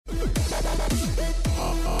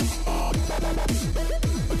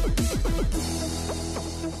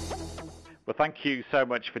thank you so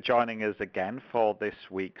much for joining us again for this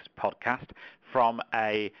week's podcast from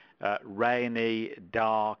a rainy,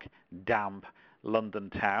 dark, damp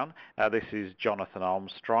London town. This is Jonathan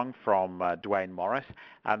Armstrong from Duane Morris,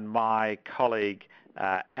 and my colleague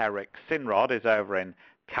Eric Sinrod is over in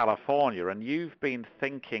California. And you've been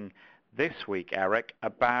thinking this week, Eric,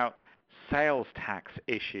 about sales tax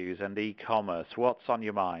issues and e-commerce. What's on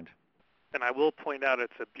your mind? And I will point out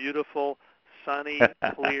it's a beautiful, sunny,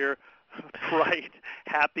 clear, bright,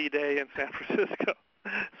 happy day in San Francisco.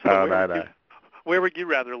 So where would you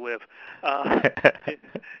rather live?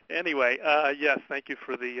 Anyway, yes, thank you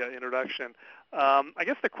for the introduction. I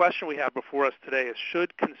guess the question we have before us today is,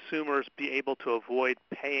 should consumers be able to avoid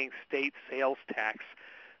paying state sales tax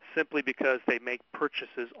simply because they make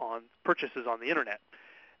purchases on the Internet?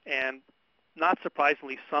 And not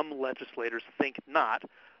surprisingly, some legislators think not,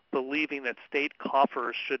 believing that state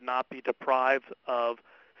coffers should not be deprived of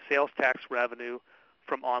sales tax revenue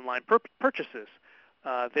from online purchases.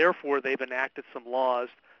 Therefore, they've enacted some laws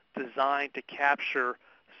designed to capture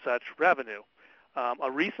such revenue.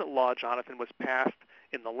 A recent law, Jonathan, was passed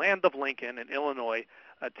in the land of Lincoln in Illinois,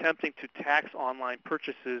 attempting to tax online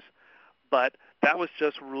purchases, but that was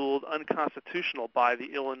just ruled unconstitutional by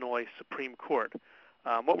the Illinois Supreme Court.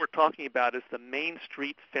 What we're talking about is the Main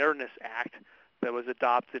Street Fairness Act that was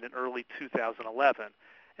adopted in early 2011.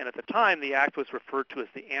 And at the time, the act was referred to as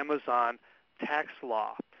the Amazon Tax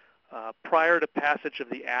Law. Prior to passage of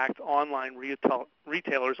the act, online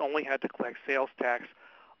retailers only had to collect sales tax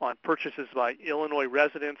on purchases by Illinois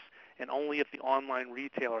residents, and only if the online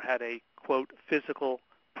retailer had a, quote, physical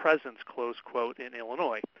presence, close quote, in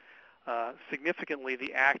Illinois. Significantly,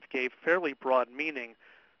 the act gave fairly broad meaning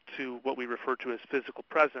to what we refer to as physical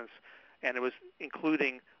presence, and it was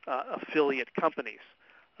including affiliate companies.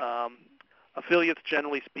 Affiliates,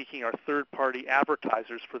 generally speaking, are third-party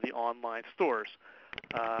advertisers for the online stores.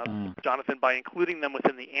 Jonathan, by including them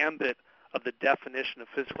within the ambit of the definition of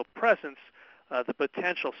physical presence, the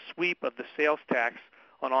potential sweep of the sales tax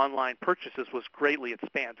on online purchases was greatly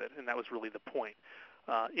expanded, and that was really the point.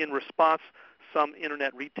 In response, some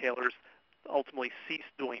Internet retailers ultimately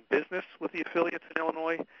ceased doing business with the affiliates in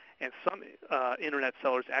Illinois, and some Internet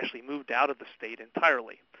sellers actually moved out of the state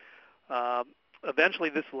entirely. Eventually,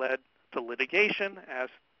 this led to litigation, as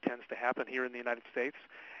tends to happen here in the United States,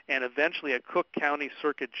 and eventually a Cook County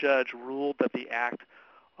Circuit judge ruled that the act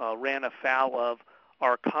ran afoul of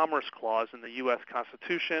our Commerce Clause in the U.S.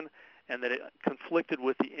 Constitution, and that it conflicted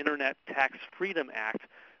with the Internet Tax Freedom Act,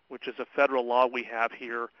 which is a federal law we have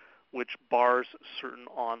here which bars certain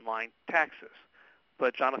online taxes.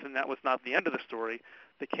 But, Jonathan, that was not the end of the story.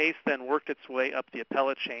 The case then worked its way up the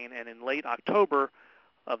appellate chain, and in late October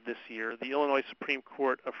of this year, the Illinois Supreme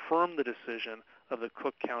Court affirmed the decision of the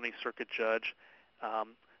Cook County Circuit Judge.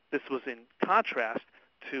 This was in contrast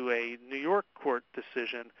to a New York court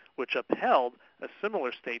decision which upheld a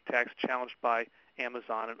similar state tax challenged by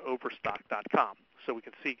Amazon and Overstock.com. So we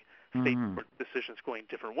can see state court decisions going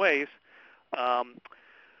different ways.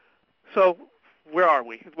 So where are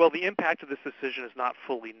we? Well, the impact of this decision is not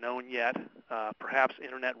fully known yet. Perhaps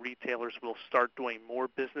Internet retailers will start doing more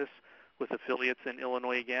business with affiliates in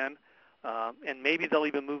Illinois again, and maybe they'll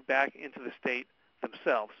even move back into the state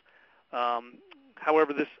themselves.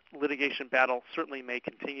 However, this litigation battle certainly may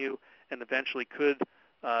continue and eventually could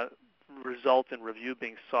result in review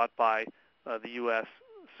being sought by the U.S.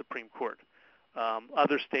 Supreme Court.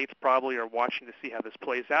 Other states probably are watching to see how this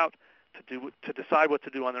plays out to decide what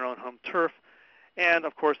to do on their own home turf. And,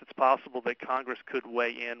 of course, it's possible that Congress could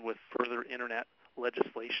weigh in with further Internet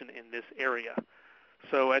legislation in this area.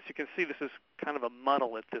 So as you can see, this is kind of a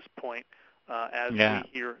muddle at this point as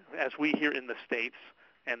we here in the states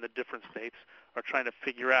and the different states are trying to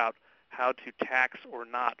figure out how to tax or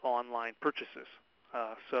not online purchases.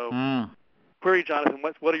 Query, Jonathan,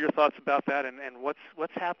 what are your thoughts about that, and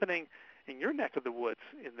what's happening in your neck of the woods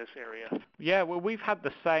in this area? Yeah, well, we've had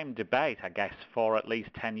the same debate, I guess, for at least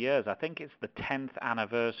 10 years. I think it's the 10th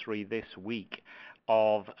anniversary this week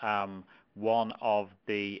of one of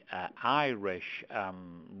the Irish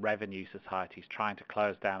revenue societies trying to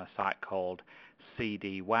close down a site called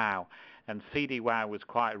CD Wow. And CD Wow was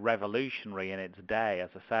quite revolutionary in its day,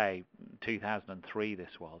 as I say, 2003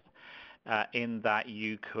 this was, in that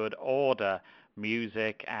you could order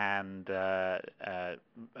music and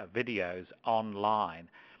videos online,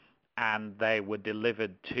 and they were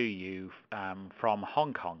delivered to you from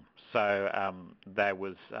Hong Kong. So there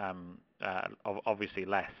was obviously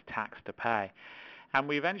less tax to pay. And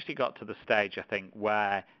we eventually got to the stage, I think,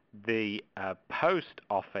 where the post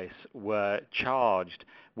office were charged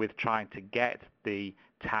with trying to get the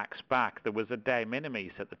tax back. There was a de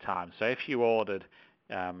minimis at the time. So if you ordered,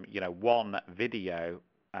 one video,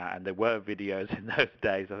 and there were videos in those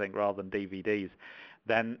days, I think, rather than DVDs,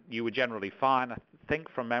 then you were generally fine. I think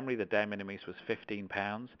from memory the de minimis was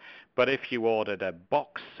 £15. But if you ordered a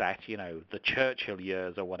box set, the Churchill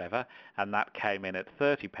years or whatever, and that came in at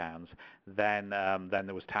 £30, then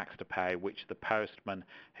there was tax to pay, which the postman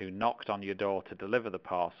who knocked on your door to deliver the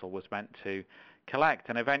parcel was meant to collect.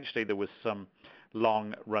 And eventually there was some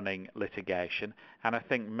long-running litigation, and I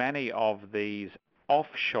think many of these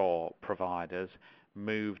offshore providers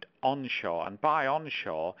moved onshore, and by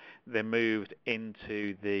onshore they moved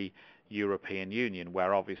into the European Union,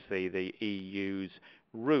 where obviously the EU's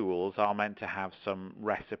rules are meant to have some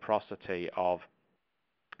reciprocity of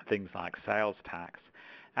things like sales tax.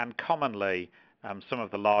 And commonly some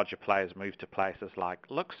of the larger players moved to places like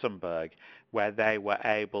Luxembourg, where they were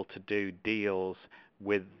able to do deals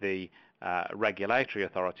with the regulatory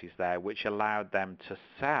authorities there, which allowed them to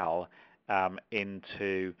sell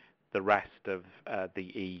into the rest of the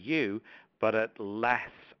EU, but at less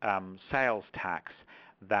sales tax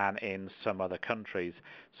than in some other countries.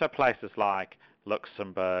 So places like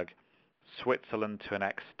Luxembourg, Switzerland to an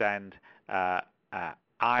extent,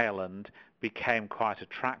 Ireland became quite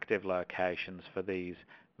attractive locations for these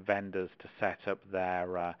vendors to set up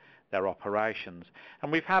their operations.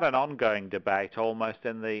 And we've had an ongoing debate almost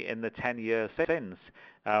in the 10 years since.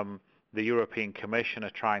 The European Commission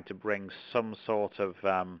are trying to bring some sort of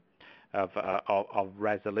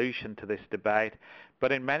resolution to this debate,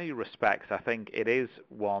 but in many respects I think it is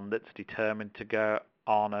one that's determined to go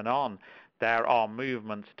on and on. There are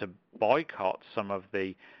movements to boycott some of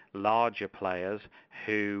the larger players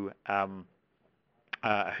who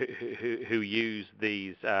use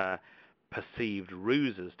these perceived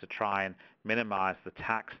ruses to try and minimize the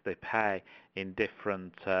tax they pay in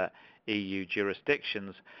different EU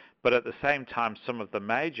jurisdictions. But at the same time, some of the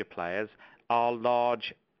major players are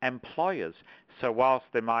large employers. So whilst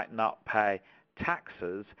they might not pay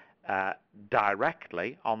taxes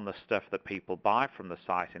directly on the stuff that people buy from the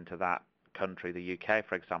site into that country, the UK,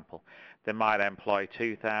 for example, they might employ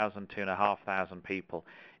 2,000, 2,500 people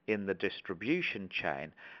in the distribution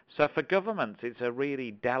chain. So for governments, it's a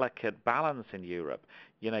really delicate balance in Europe.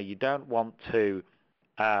 You don't want the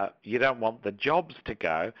jobs to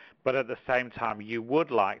go, but at the same time, you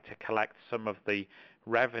would like to collect some of the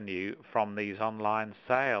revenue from these online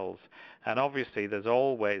sales. And obviously, there's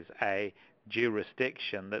always a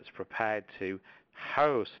jurisdiction that's prepared to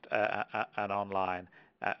host an online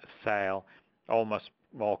sale almost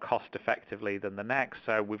more cost effectively than the next.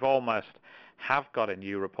 So we've almost have got in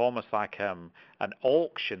Europe almost like an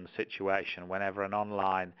auction situation whenever an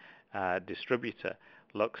online distributor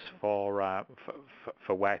looks for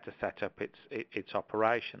where to set up its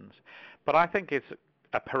operations. But I think it's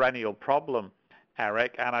a perennial problem,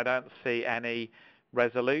 Eric, and I don't see any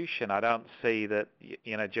resolution. I don't see that,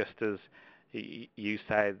 just as you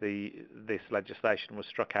say this legislation was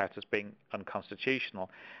struck out as being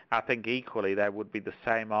unconstitutional, I think equally there would be the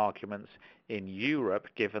same arguments in Europe,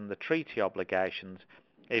 given the treaty obligations,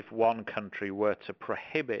 if one country were to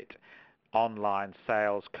prohibit online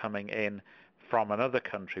sales coming in from another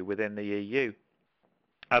country within the EU.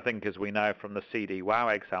 I think, as we know from the CD WOW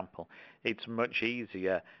example, it's much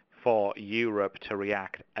easier for Europe to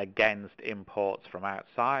react against imports from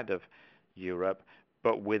outside of Europe,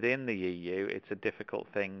 but within the EU, it's a difficult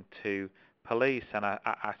thing to police. And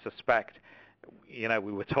I suspect,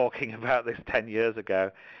 we were talking about this 10 years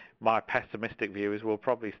ago. My pessimistic view is we'll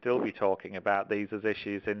probably still be talking about these as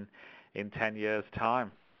issues in 10 years'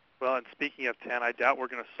 time. Well, and speaking of 10, I doubt we're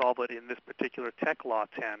going to solve it in this particular Tech Law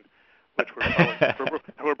 10, which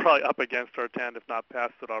we're probably up against our 10, if not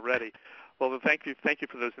past it already. Well, thank you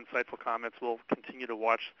for those insightful comments. We'll continue to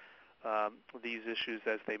watch these issues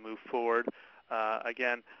as they move forward.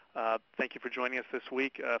 Again, thank you for joining us this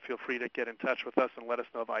week. Feel free to get in touch with us and let us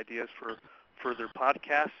know of ideas for further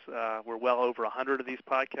podcasts. We're well over 100 of these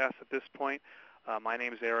podcasts at this point. My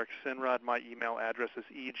name is Eric Sinrod. My email address is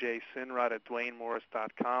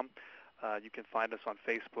ejsinrod@dwaynemorris.com. You can find us on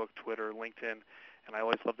Facebook, Twitter, LinkedIn, and I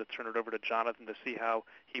always love to turn it over to Jonathan to see how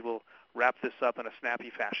he will wrap this up in a snappy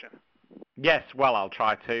fashion. Yes, well, I'll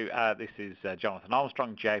try to. This is Jonathan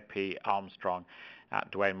Armstrong, JP Armstrong at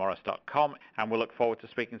dwaynemorris.com, and we'll look forward to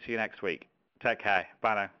speaking to you next week. Take care.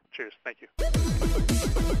 Bye now. Cheers. Thank you.